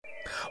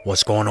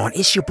What's going on?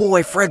 It's your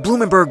boy Fred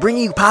Blumenberg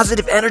bringing you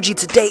positive energy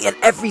today and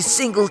every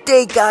single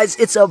day, guys.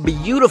 It's a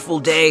beautiful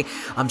day.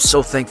 I'm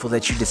so thankful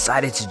that you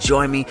decided to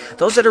join me.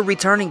 Those that are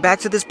returning back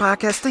to this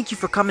podcast, thank you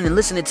for coming and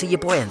listening to your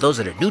boy. And those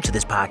that are new to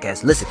this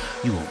podcast, listen,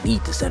 you will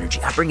need this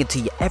energy. I bring it to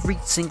you every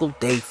single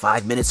day,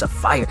 5 minutes of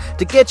fire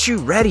to get you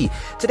ready.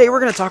 Today, we're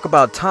going to talk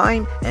about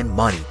time and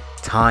money.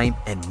 Time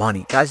and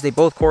money. Guys, they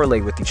both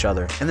correlate with each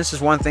other. And this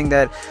is one thing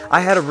that I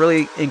had a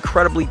really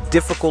incredibly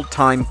difficult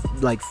time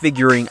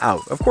figuring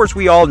out. Of course,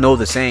 we all know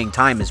the saying,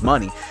 time is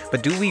money.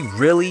 But do we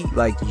really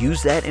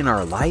use that in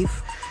our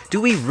life? Do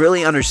we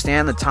really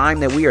understand the time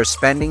that we are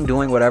spending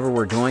doing whatever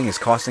we're doing is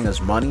costing us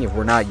money if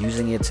we're not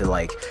using it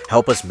to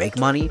help us make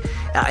money?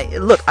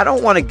 Look, I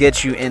don't want to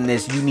get you in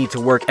this, you need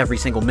to work every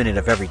single minute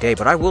of every day,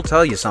 but I will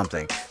tell you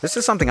something. This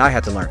is something I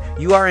had to learn.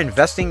 You are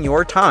investing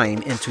your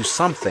time into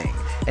something.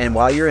 And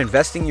while you're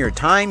investing your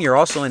time, you're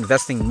also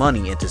investing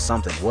money into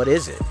something. What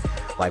is it?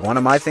 One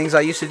of my things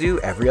I used to do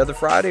every other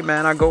Friday,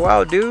 man, I go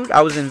out, dude.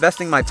 I was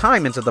investing my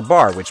time into the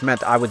bar, which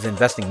meant I was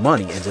investing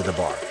money into the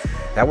bar.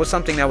 That was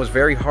something that was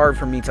very hard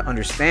for me to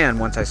understand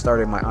once I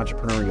started my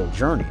entrepreneurial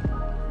journey,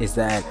 is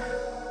that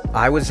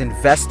I was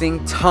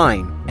investing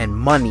time and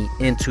money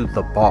into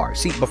the bar.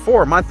 See,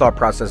 before, my thought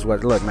process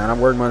was, look, man, I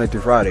work Monday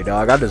through Friday,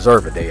 dog. I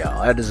deserve a day out.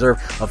 I deserve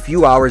a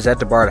few hours at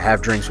the bar to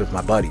have drinks with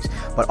my buddies.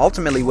 But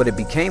ultimately, what it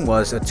became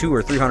was a $200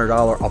 or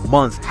 $300 a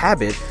month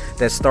habit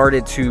that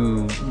started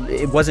to,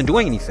 it wasn't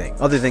doing anything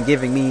other than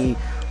giving me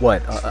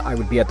I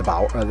would be at the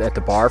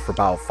bar for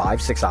about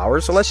 5-6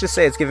 hours. So let's just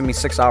say it's giving me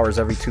 6 hours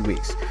every 2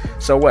 weeks.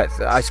 So what?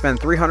 I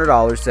spend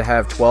 $300 to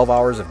have 12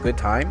 hours of good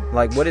time.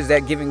 What is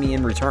that giving me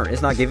in return?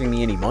 It's not giving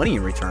me any money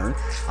in return.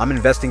 I'm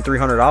investing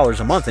 $300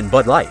 a month in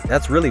Bud Light.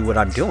 That's really what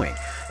I'm doing.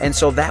 And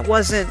so that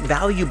wasn't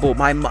valuable.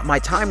 My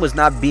time was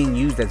not being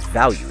used as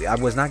value. I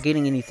was not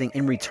getting anything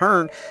in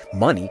return,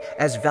 money,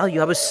 as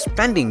value. I was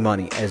spending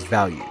money as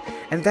value.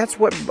 And that's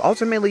what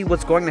ultimately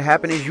what's going to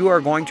happen is you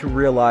are going to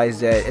realize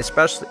that,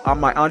 especially on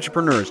my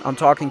entrepreneurs, I'm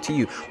talking to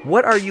you.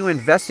 What are you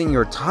investing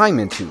your time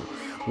into?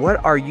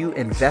 What are you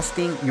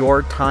investing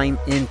your time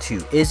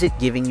into? Is it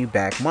giving you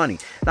back money?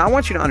 Now, I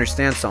want you to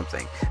understand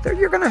something.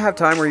 You're going to have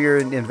time where you're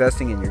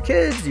investing in your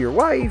kids, your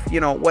wife,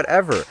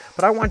 whatever.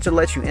 But I want to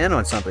let you in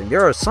on something.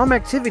 There are some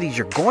activities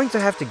you're going to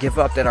have to give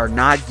up that are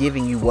not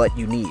giving you what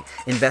you need.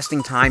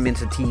 Investing time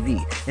into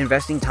TV,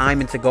 investing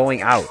time into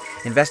going out,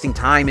 investing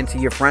time into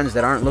your friends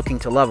that aren't looking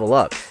to level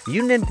up.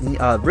 You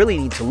really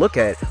need to look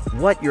at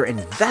what you're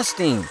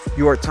investing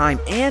your time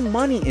and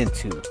money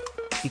into.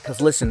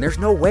 Because listen, there's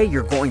no way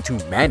you're going to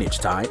manage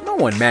time. No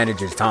one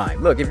manages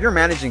time. Look, if you're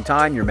managing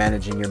time, you're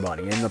managing your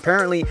money. And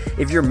apparently,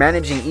 if you're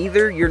managing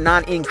either, you're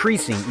not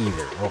increasing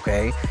either,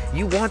 okay?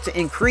 You want to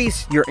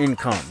increase your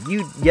income.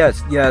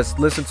 Yes,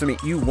 listen to me.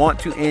 You want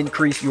to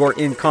increase your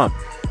income,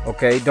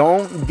 okay?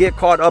 Don't get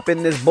caught up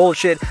in this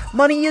bullshit.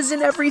 Money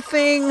isn't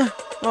everything.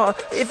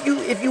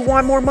 If you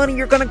want more money,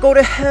 you're gonna go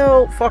to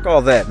hell. Fuck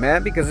all that,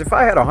 man. Because if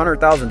I had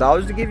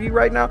 $100,000 to give you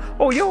right now,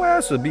 your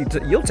ass would be.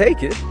 You'll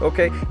take it,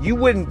 okay? You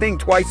wouldn't think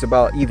twice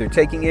about either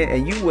taking it,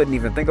 and you wouldn't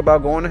even think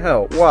about going to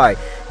hell. Why?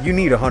 You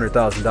need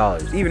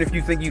 $100,000. Even if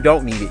you think you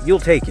don't need it, you'll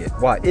take it.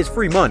 Why? It's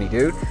free money,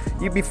 dude.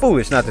 You'd be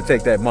foolish not to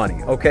take that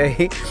money,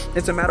 okay?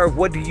 It's a matter of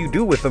what do you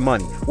do with the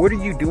money? What are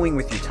you doing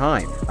with your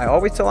time? I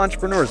always tell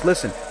entrepreneurs,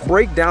 listen,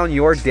 break down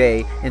your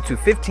day into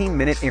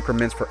 15-minute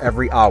increments for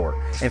every hour,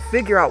 and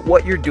figure out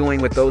what you're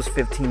doing with those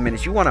 15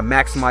 minutes. You want to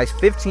maximize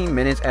 15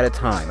 minutes at a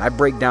time. I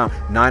break down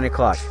 9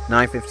 o'clock,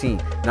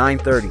 9:15,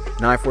 9:30,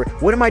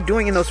 9:40. What am I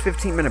doing in those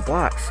 15-minute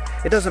blocks?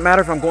 It doesn't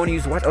matter if I'm going to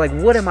use what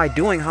am I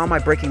doing? How am I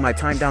breaking my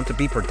time down to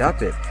be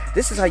productive?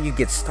 This is how you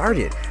get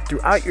started.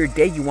 Throughout your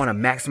day, you want to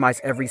maximize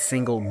every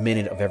single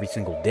minute of every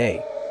single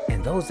day.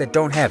 And those that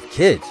don't have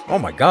kids, oh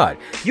my God,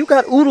 you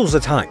got oodles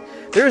of time.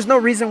 There is no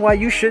reason why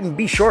you shouldn't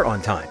be short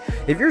on time.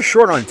 If you're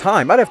short on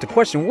time, I'd have to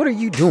question, what are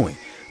you doing?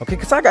 Okay,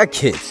 because I got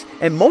kids,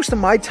 and most of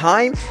my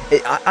time,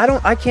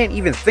 I can't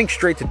even think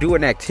straight to do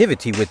an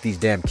activity with these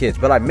damn kids,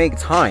 but I make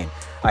time.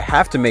 I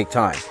have to make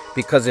time,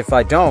 because if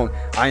I don't,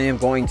 I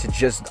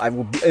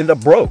will end up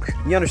broke.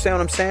 You understand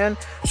what I'm saying?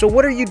 So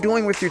what are you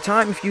doing with your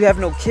time if you have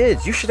no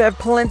kids? You should have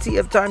plenty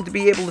of time to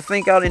be able to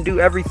think out and do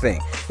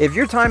everything. If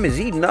your time is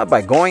eaten up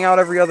by going out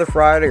every other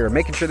Friday or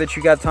making sure that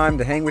you got time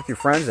to hang with your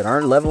friends that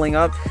aren't leveling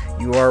up,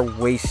 you are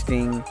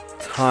wasting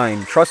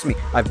time. Trust me,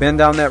 I've been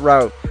down that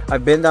route.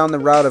 I've been down the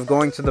route of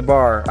going to the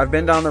bar. I've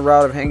been down the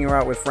route of hanging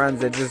out with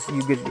friends that just,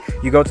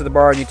 you go to the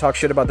bar and you talk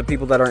shit about the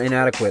people that are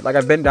inadequate.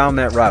 I've been down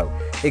that route.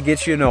 It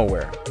gets you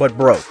nowhere, but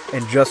broke.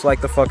 And just like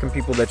the fucking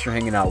people that you're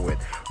hanging out with.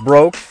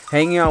 Broke,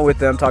 hanging out with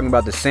them, talking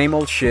about the same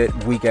old shit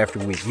week after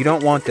week. You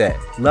don't want that.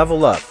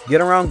 Level up.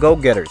 Get around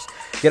go-getters.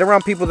 Get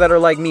around people that are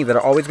like me, that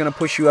are always going to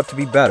push you up to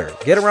be better.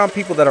 Get around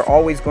people that are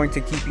always going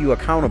to keep you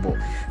accountable.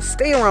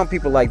 Stay around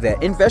people like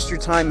that. Invest your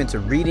time into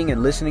reading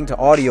and listening to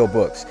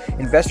audiobooks.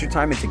 Invest your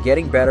time into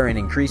getting better and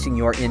increasing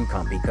your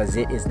income, because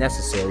it is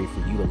necessary for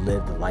you to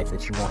live the life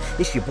that you want.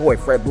 It's your boy,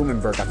 Fred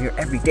Blumenberg. I'm here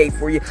every day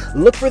for you.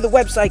 Look for the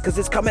website because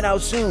it's coming out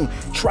soon.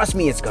 Trust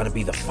me, it's going to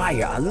be the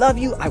fire. I love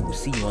you. I will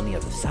see you on the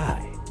other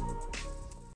side.